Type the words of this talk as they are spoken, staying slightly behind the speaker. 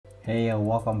Hey,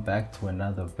 welcome back to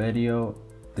another video.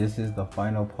 This is the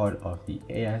final part of the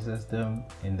AI system.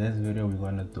 In this video, we're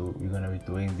gonna be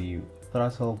doing the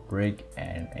throttle, brake,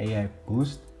 and AI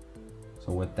boost.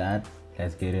 So with that,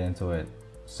 let's get into it.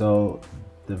 So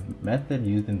the method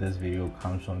used in this video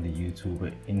comes from the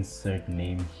YouTuber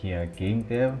InsertNameHere Game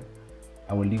Dev.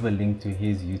 I will leave a link to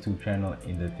his YouTube channel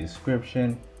in the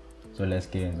description. So let's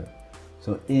get into it.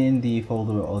 So in the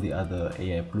folder where all the other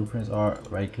AI blueprints are,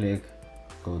 right click,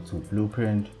 go to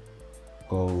blueprint,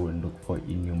 go and look for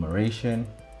enumeration,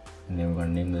 and then we're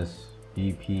going to name this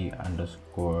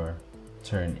BP_turn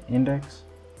index,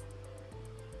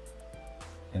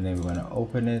 and then we're going to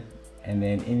open it, and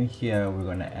then in here we're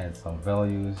going to add some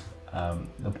values.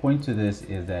 The point to this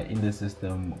is that in the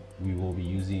system we will be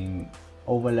using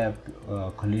overlap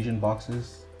collision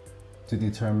boxes to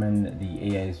determine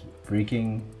the AI's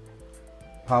braking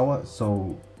power.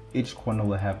 So each corner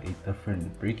will have a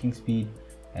different braking speed,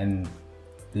 and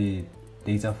the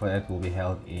data for that will be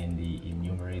held in the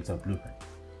enumerator blueprint.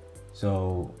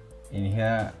 So in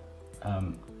here,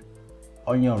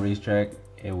 on your racetrack,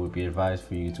 it would be advised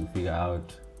for you to figure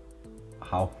out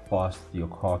how fast your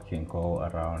car can go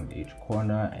around each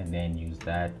corner, and then use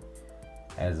that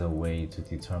as a way to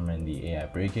determine the AI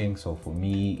braking. So for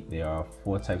me, there are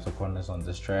 4 types of corners on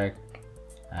this track.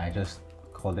 I just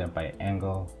call them by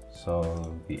angle.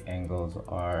 So the angles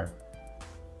are,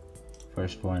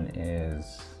 first one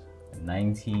is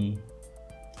 90,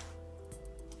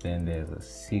 then there's a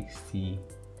 60,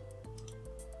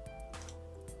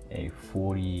 a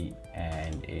 40,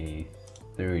 and a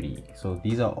 30. So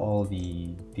these are all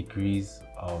the degrees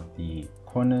of the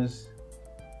corners,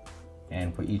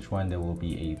 and for each one there will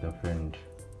be a different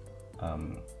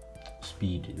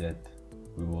speed that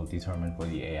we will determine for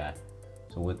the AI.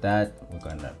 So with that, we're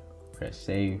gonna press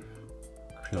save,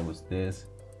 close this,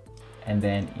 and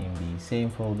then in the same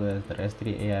folder as the rest of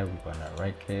the AI, we're gonna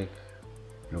right click,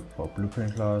 look for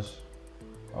blueprint class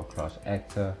or class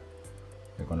actor.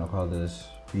 We're gonna call this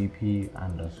BP_corner.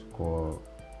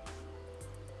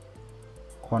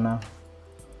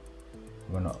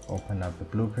 We're gonna open up the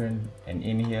blueprint, and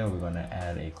in here we're gonna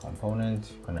add a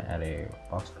component. We're gonna add a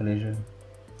box collision.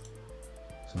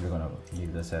 So we're gonna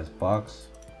leave this as box,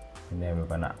 and then we're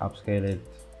gonna upscale it,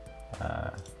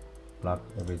 block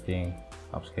everything,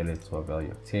 upscale it to a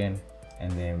value of 10,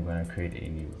 and then we're going to create a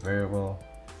new variable,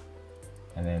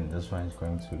 and then this one is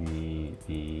going to be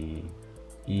the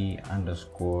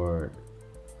E_turn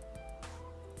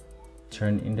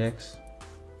index.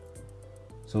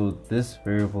 So this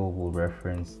variable will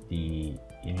reference the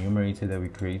enumerator that we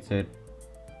created.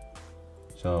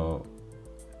 So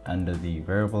under the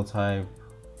variable type,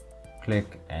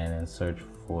 click and then search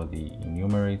for the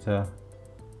enumerator,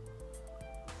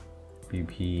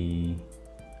 BP,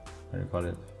 what do you call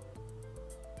it,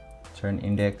 turn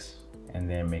index, and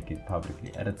then make it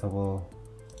publicly editable.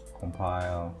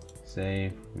 Compile,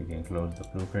 save. We can close the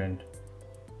blueprint,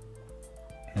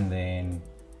 and then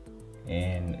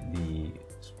in the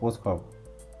sports car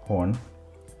horn,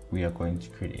 we are going to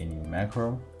create a new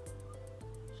macro.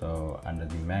 So under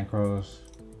the macros,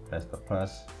 press the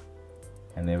plus,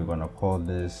 and then we're going to call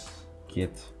this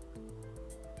get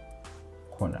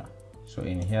corner. So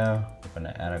in here, we're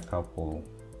going to add a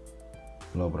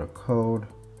little bit of code.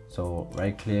 So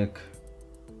right click,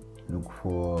 look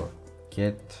for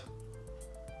get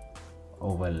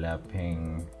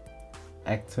overlapping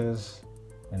actors,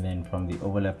 and then from the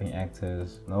overlapping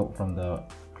actors, from the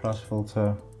class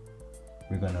filter,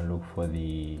 we're going to look for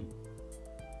the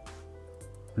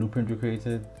blueprint we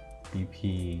created,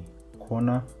 BP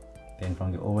corner. Then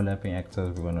from the overlapping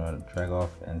actors, we're going to drag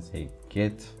off and say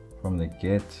get. From the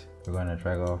get, we're going to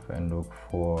drag off and look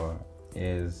for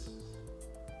is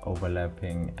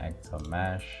overlapping actor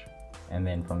mash, and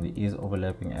then from the is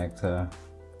overlapping actor,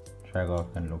 drag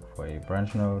off and look for a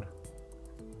branch node.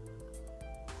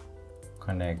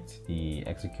 Connect the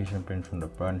execution pin from the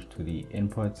branch to the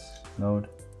inputs node,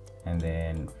 and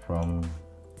then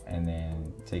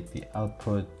take the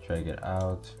output, drag it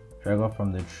out, drag off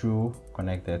from the true,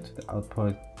 connect that to the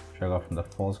output, drag off from the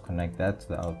false, connect that to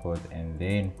the output, and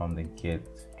then from the get,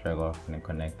 drag off and then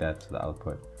connect that to the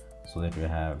output, so that we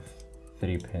have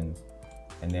 3 pins.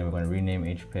 And then we're going to rename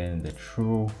each pin. The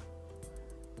true,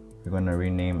 we're going to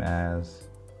rename as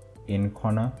in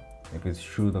corner. If it's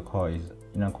true, the car is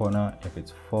in a corner. If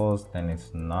it's false, then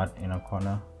it's not in a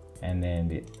corner. And then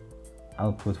the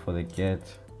output for the get,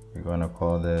 we're going to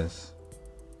call this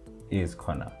is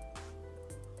corner.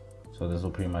 So this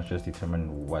will pretty much just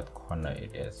determine what corner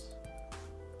it is.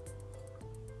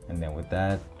 And then with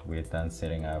that, we're done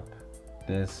setting up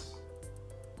this.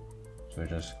 So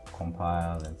just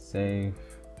compile and save.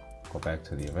 go back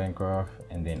to the event graph,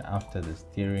 and then after the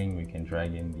steering we can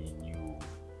drag in the new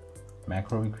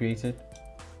macro we created.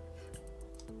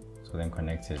 So then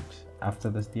connect it after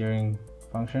the steering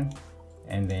function,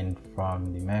 and then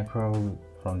from the macro,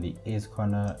 from the is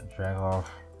corner, drag off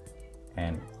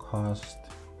and cost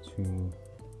to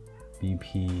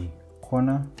BP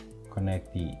corner,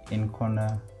 connect the in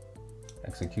corner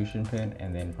execution pin,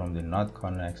 and then from the not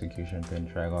corner execution pin,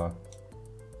 drag off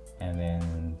and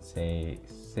then say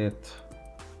set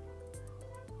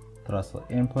throttle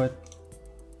input.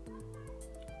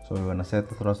 So we're going to set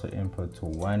the throttle input to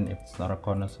 1 if it's not a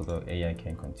corner, so the AI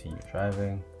can continue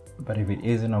driving. But if it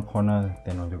is in a corner,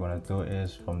 then what we're going to do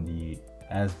is from the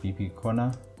as BP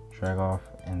corner, drag off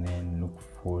and then look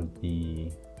for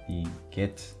the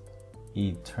get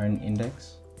e turn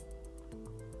index,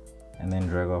 and then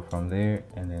drag off from there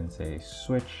and then say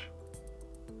switch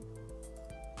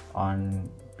on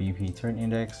BP turn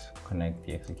index, connect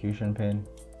the execution pin,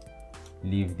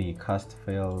 leave the cast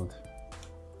failed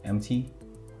empty,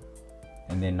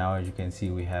 and then now as you can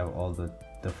see we have all the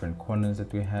different corners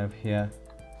that we have here.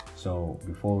 So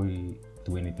before we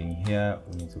do anything here,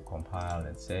 we need to compile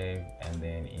and save, and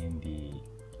then in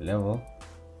the level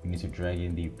we need to drag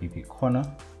in the BP corner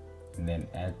and then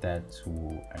add that to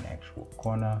an actual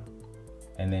corner,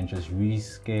 and then just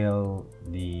rescale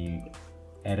the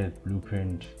edit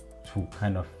blueprint to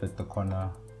kind of fit the corner.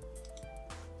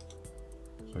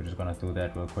 So we're just gonna do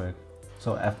that real quick.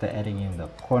 So after adding in the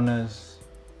corners,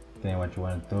 then what you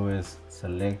want to do is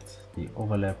select the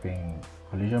overlapping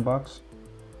collision box.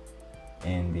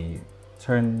 In the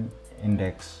turn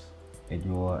index, it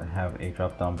will have a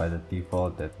drop down by the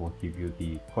default that will give you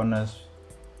the corners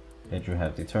that you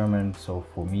have determined. So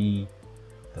for me,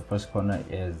 the first corner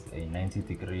is a 90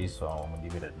 degrees, so I'm gonna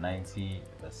leave it at 90.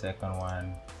 The second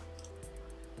one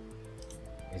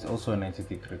is also a 90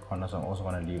 degree corner, so I'm also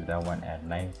gonna leave that one at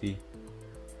 90.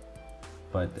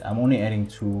 But I'm only adding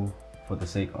 2 for the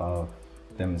sake of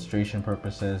demonstration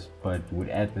purposes, but you would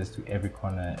add this to every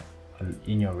corner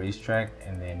in your racetrack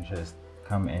and then just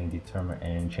come and determine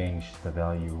and change the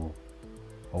value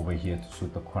over here to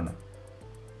suit the corner.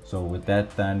 So with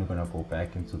that done, we're going to go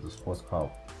back into the sports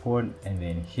car port, and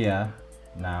then here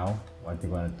now what we're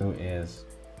going to do is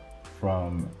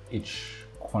from each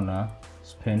corner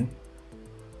spin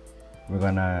we're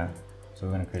gonna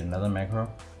create another macro,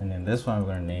 and then this one we're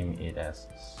going to name it as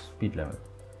speed limit.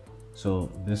 So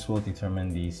this will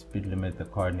determine the speed limit the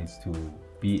car needs to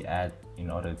be at in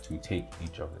order to take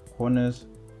each of the corners.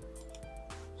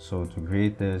 So to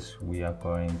create this, we are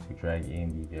going to drag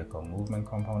in the vehicle movement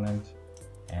component,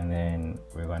 and then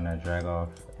we're going to drag off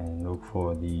and look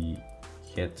for the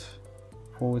get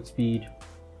forward speed,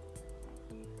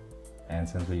 and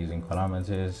since we're using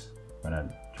kilometers, we're going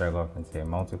to drag off and say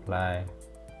multiply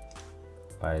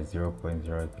by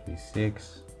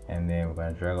 0.036, and then we're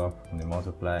going to drag off from the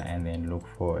multiply and then look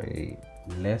for a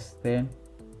less than,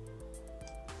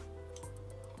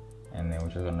 and then we're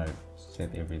just going to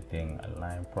set everything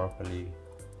aligned properly,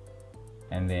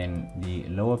 and then the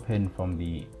lower pin from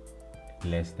the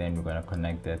less than, we're going to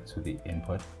connect that to the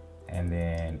input, and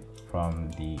then from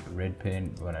the red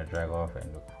pin we're going to drag off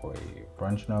and look for a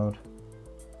branch node.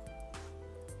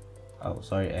 Oh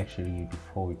sorry, actually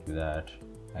before we do that,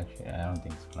 actually I don't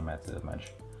think it's going to matter that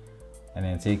much. And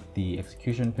then take the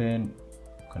execution pin,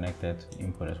 connect that to the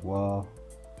input as well.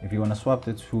 If you want to swap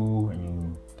the two,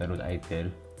 and that what I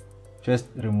did, just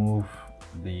remove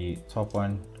the top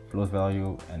one float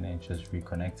value and then just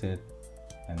reconnect it,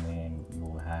 and then you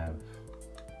will have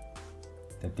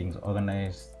the things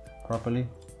organized properly.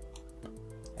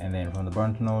 And then from the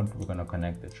branch node, we're going to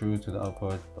connect the true to the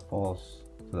output, the false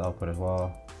to the output as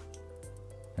well,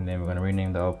 and then we're going to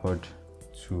rename the output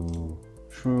to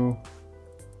true.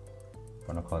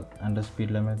 We're going to call it under speed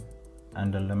limit,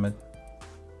 under limit,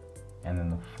 and then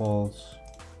the false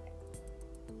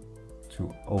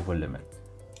to over limit.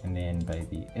 And then by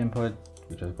the input,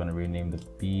 we're just going to rename the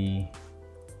B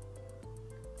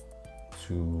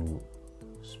to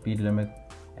speed limit.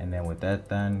 And then with that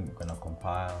done, we're going to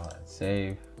compile and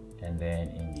save, and then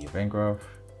in the event graph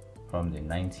from the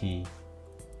 90,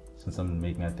 since I'm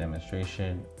making a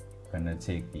demonstration, I'm going to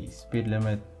take the speed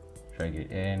limit, drag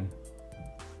it in,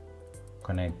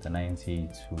 connect the 90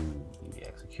 to the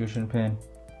execution pin,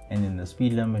 and in the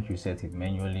speed limit you set it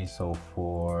manually. So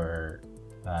for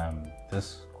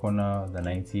this corner, the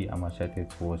 90, I'm gonna set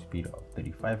it to a speed of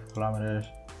 35 kilometers,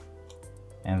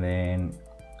 and then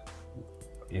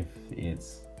if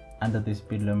it's under the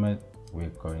speed limit, we're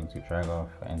going to drag off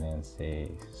and then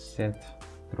say set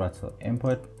throttle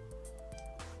input.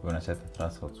 We're going to set the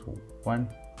throttle to 1,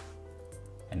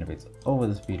 and if it's over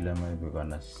the speed limit, we're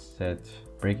gonna set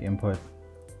brake input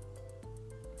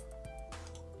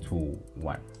to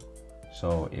 1.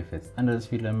 So if it's under the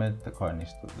speed limit, the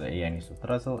AI needs to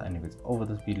throttle, and if it's over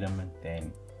the speed limit,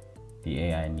 then the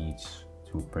AI needs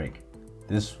to brake.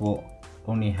 This will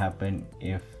only happen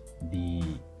if the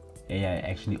AI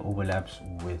actually overlaps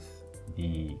with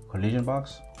the collision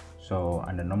box. So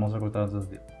under normal circumstances,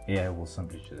 the AI will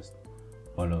simply just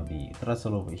follow the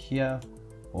throttle over here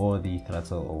or the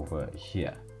throttle over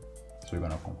here. So we're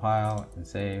gonna compile and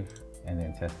save and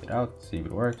then test it out, see if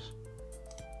it works.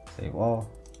 Save all,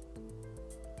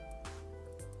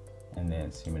 and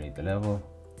then simulate the level.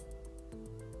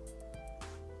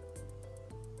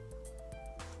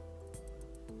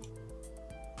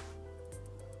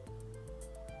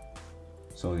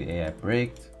 So the AI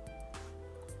braked,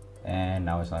 and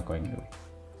now it's not going anywhere.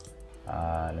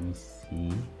 Let me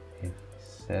see if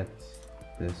set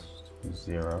this to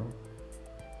 0,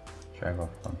 drag off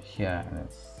from here, and then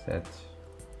set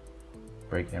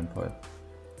brake input.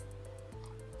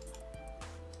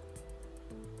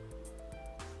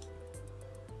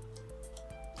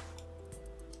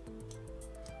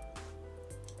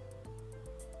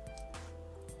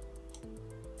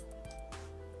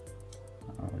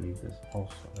 I'll leave this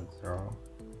also at 0,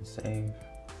 save,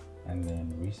 and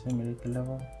then resimulate the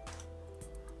level.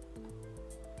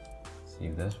 See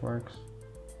if this works.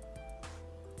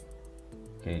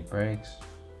 Okay, it brakes,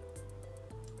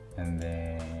 and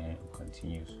then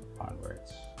continues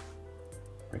onwards.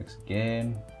 Brakes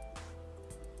again,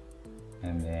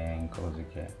 and then goes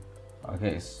again.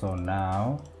 Okay, so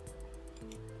now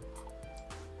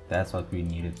that's what we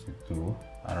needed to do.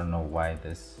 I don't know why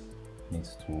this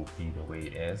needs to be the way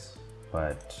it is,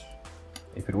 but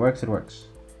if it works, it works.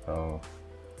 So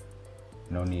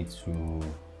no need to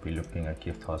be looking a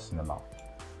gift horse in the mouth.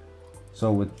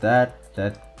 So with that,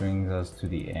 that brings us to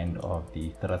the end of the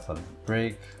throttle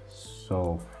brake.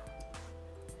 So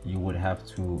you would have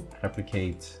to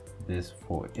replicate this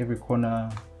for every corner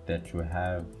that you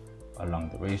have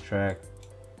along the racetrack.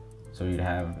 So you'd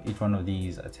have each one of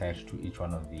these attached to each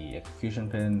one of the execution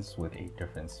pins with a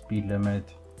different speed limit.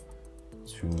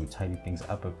 To tidy things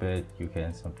up a bit, you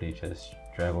can simply just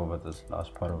drag over this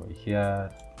last part over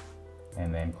here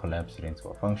and then collapse it into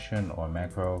a function or a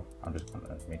macro. I'm just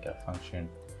gonna make it a function,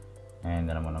 and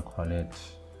then I'm gonna call it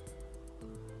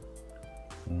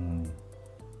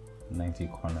 90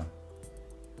 corner,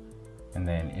 and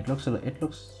then it looks a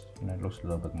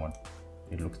little bit more,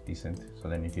 it looks decent. So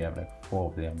then if you have like 4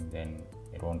 of them, then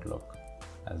it won't look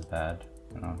as bad,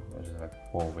 you know. There's just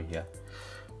like 4 over here,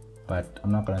 but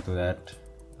I'm not gonna do that.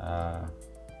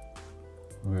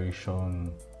 We've already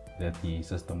shown that the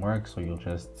system works, so you'll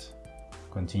just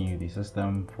continue the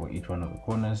system for each one of the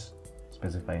corners,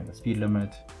 specifying the speed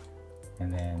limit,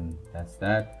 and then that's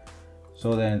that.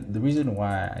 So then the reason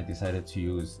why I decided to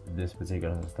use this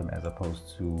particular system as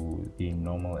opposed to the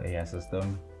normal AI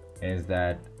system is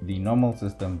that the normal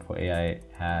system for AI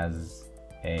has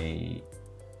a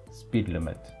speed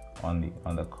limit on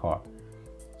the car.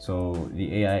 So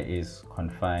the AI is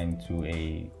confined to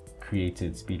a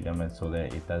created speed limit so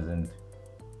that it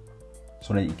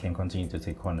can continue to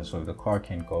take corners. So if the car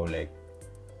can go like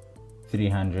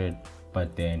 300,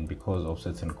 but then because of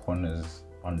certain corners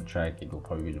on the track, it will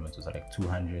probably be limited to like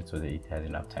 200, so that it has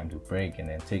enough time to brake and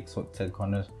then take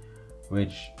corners,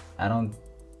 which I don't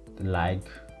like,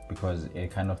 because it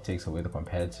kind of takes away the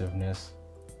competitiveness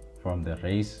from the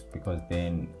race. Because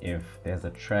then if there's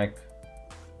a track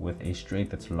with a straight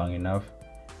that's long enough,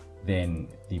 then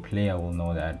the player will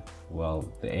know that, well,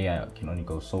 the AI can only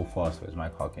go so fast, whereas my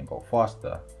car can go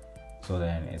faster. So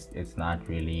then it's not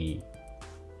really,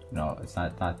 it's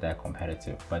not that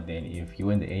competitive. But then if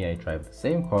you and the AI drive the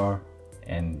same car,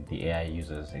 and the AI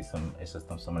uses a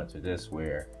system similar to this,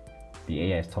 where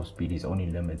the AI's top speed is only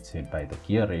limited by the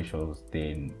gear ratios,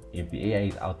 then if the AI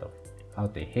is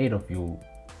out ahead of you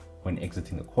when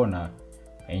exiting the corner,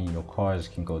 and your cars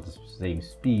can go the same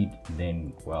speed,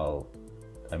 then, well,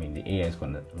 I mean, the AI is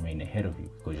going to remain ahead of you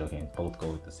because you can both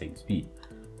go with the same speed.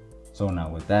 So now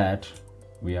with that,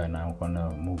 we are now going to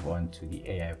move on to the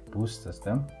AI boost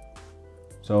system.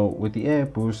 So with the AI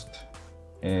boost,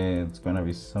 it's going to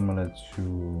be similar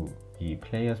to the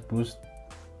player's boost.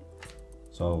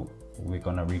 So we're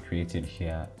going to recreate it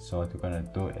here. So what we're going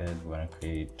to do is we're going to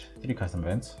create 3 custom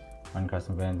events. One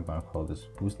custom event, we're going to call this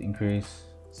boost increase.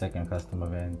 Second custom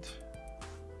event,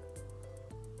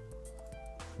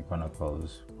 we're going to call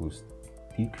this boost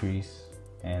decrease.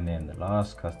 And then the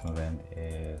last custom event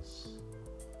is,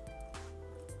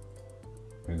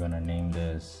 we're going to name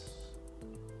this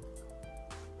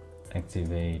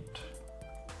activate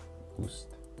boost.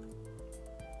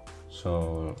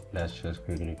 So let's just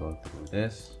quickly go through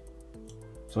this.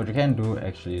 So what you can do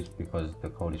actually is, because the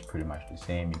code is pretty much the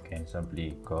same, you can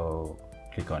simply go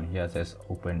click on here. It says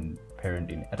open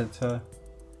parent in editor,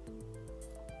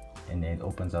 and then it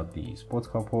opens up the sports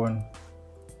car pawn.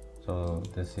 So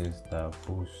this is the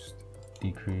boost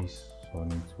decrease, so we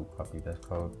need to copy this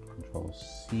code, Control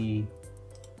C,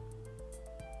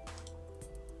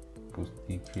 boost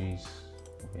decrease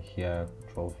over here,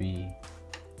 Control V,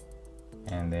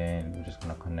 and then we're just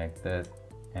gonna connect that,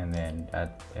 and then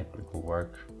that it will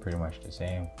work pretty much the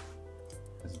same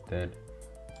as it did.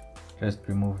 Just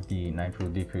remove the nitro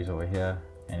decrease over here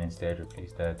and instead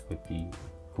replace that with the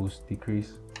boost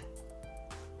decrease.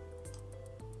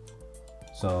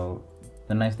 So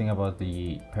the nice thing about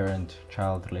the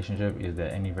parent-child relationship is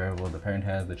that any variable the parent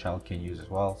has, the child can use as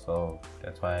well. So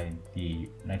that's why the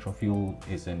nitro fuel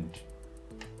isn't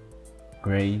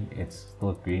gray, it's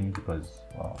still green, because,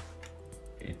 well,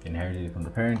 it inherited it from the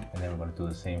parent. And then we're going to do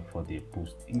the same for the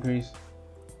boost increase.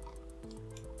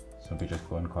 So we just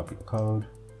go and copy the code,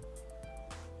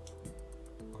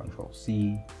 Control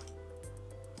C,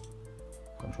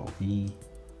 Control V,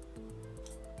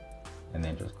 and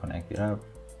then just connect it up.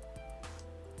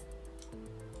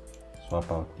 Swap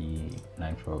out the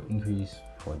nitro increase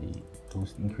for the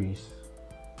boost increase,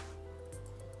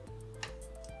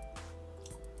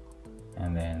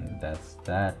 and then that's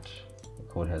that. The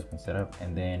code has been set up.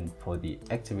 And then for the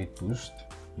activate boost,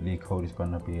 the code is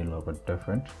going to be a little bit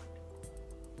different,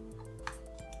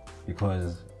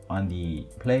 because on the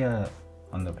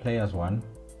player's one,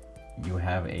 you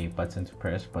have a button to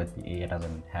press, but the AI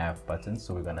doesn't have buttons.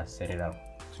 So we're gonna set it up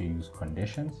to use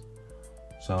conditions.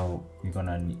 So you're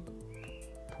gonna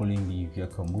pull in the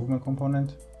vehicle movement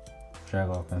component, drag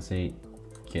off and say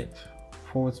get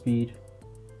forward speed,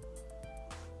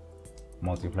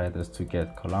 multiply this to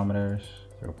get kilometers,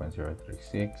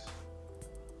 0.036,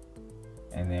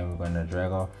 and then we're gonna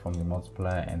drag off from the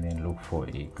multiply and then look for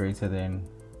a greater than.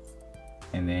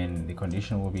 And then the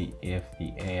condition will be if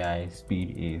the AI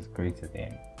speed is greater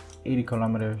than 80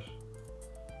 kilometers.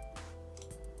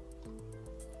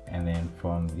 And then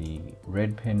from the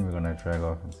red pin, we're gonna drag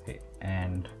off and say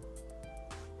and.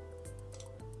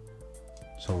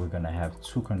 So we're gonna have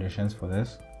two conditions for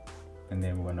this. And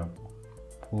then we're gonna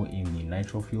pull in the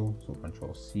nitro fuel. So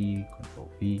Control C,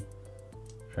 Control V,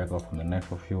 drag off from the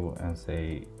nitro fuel and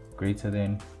say greater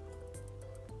than.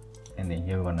 And then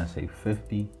here we're gonna say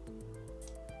 50.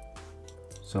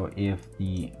 So if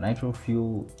the nitro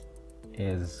fuel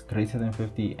is greater than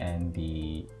 50 and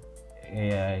the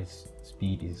AI's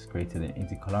speed is greater than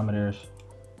 80 kilometers,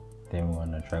 then we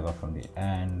want to drag off from the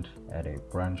and, add a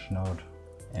branch node,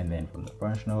 and then from the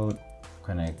branch node,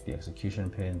 connect the execution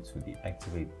pin to the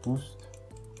activate boost.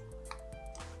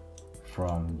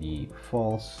 From the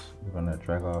false, we're going to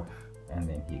drag off and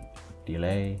then hit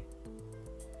delay.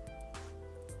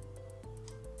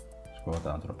 Scroll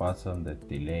down to the bottom, the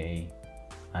delay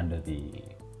under the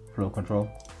flow control.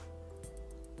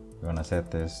 We're gonna set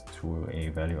this to a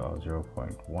value of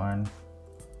 0.1,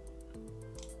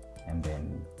 and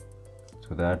then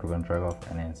to that we're gonna drag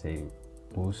off and then say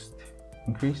boost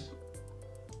increase,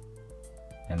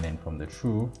 and then from the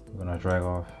true we're gonna drag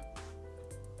off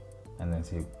and then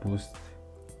say boost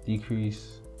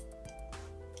decrease,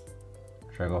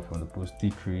 drag off from the boost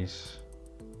decrease,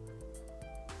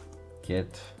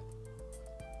 get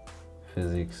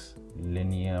physics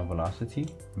linear velocity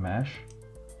mesh.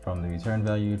 From the return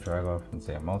value, drag off and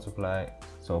say multiply.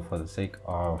 So for the sake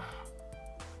of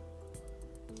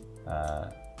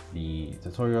the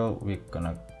tutorial, we're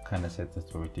gonna kind of set this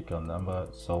to a reticular number.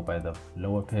 So by the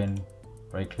lower pin,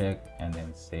 right click and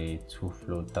then say to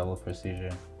float double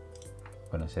precision. I'm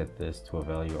gonna set this to a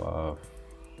value of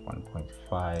 1.5.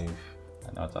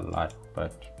 I know it's a lot,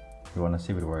 but we want to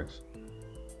see if it works.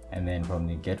 And then from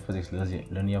the get physics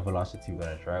linear velocity, we're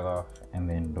gonna drag off and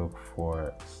then look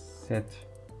for set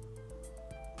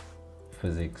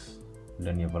physics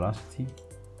linear velocity.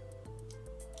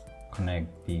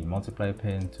 Connect the multiply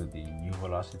pin to the new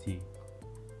velocity,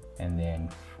 and then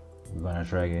we're gonna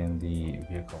drag in the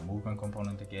vehicle movement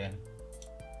component again.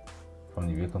 From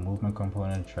the vehicle movement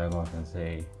component, drag off and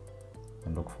say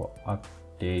and look for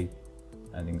update.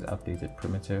 I think it's updated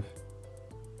primitive.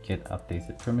 Get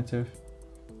updated primitive.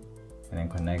 And then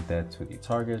connect that to the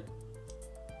target.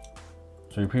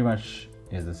 So it pretty much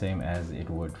is the same as it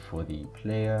would for the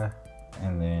player,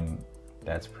 and then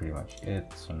that's pretty much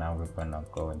it. So now we're gonna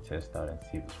go and test out and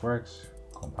see if this works.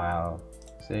 Compile,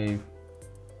 save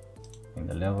in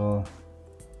the level,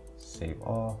 save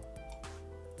all,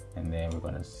 and then we're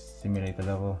gonna simulate the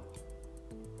level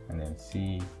and then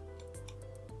see.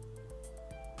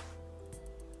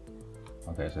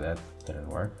 Okay, so that didn't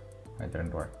work. It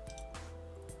didn't work.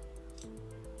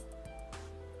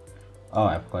 Oh,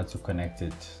 I forgot to connect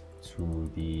it to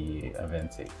the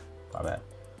event save. My bad.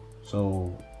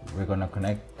 So we're gonna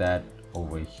connect that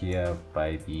over here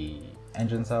by the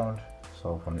engine sound.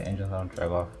 So from the engine sound,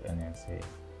 drag off and then say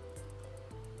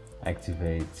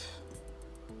activate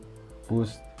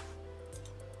boost,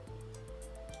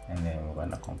 and then we're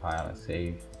gonna compile and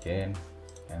save again,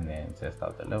 and then test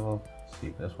out the level, see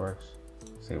if this works.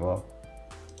 Save all.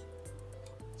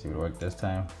 See if it worked this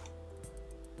time.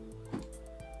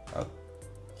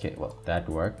 Okay, well that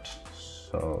worked.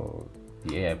 So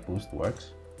the AI boost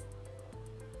works.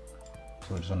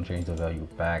 So we're just gonna change the value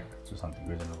back to something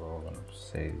reasonable. We're gonna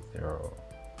say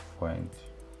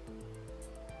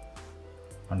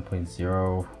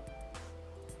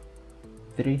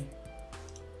 1.03.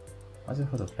 What's it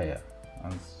for the player?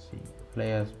 Let's see. The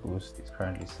player's boost is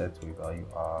currently set to a value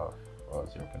of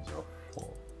 0.04.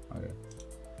 Okay.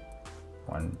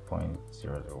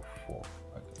 1.004. Okay,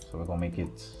 so we're gonna make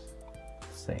it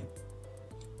the same.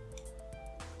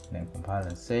 And then compile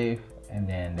and save, and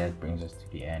then that brings us to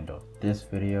the end of this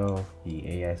video. The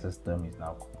AI system is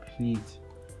now complete.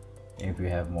 If you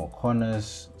have more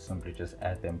corners, simply just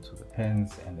add them to the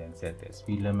pins and then set their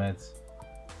speed limits.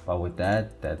 But with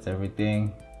that, that's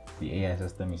everything. The AI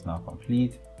system is now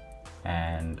complete,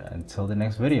 and until the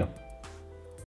next video.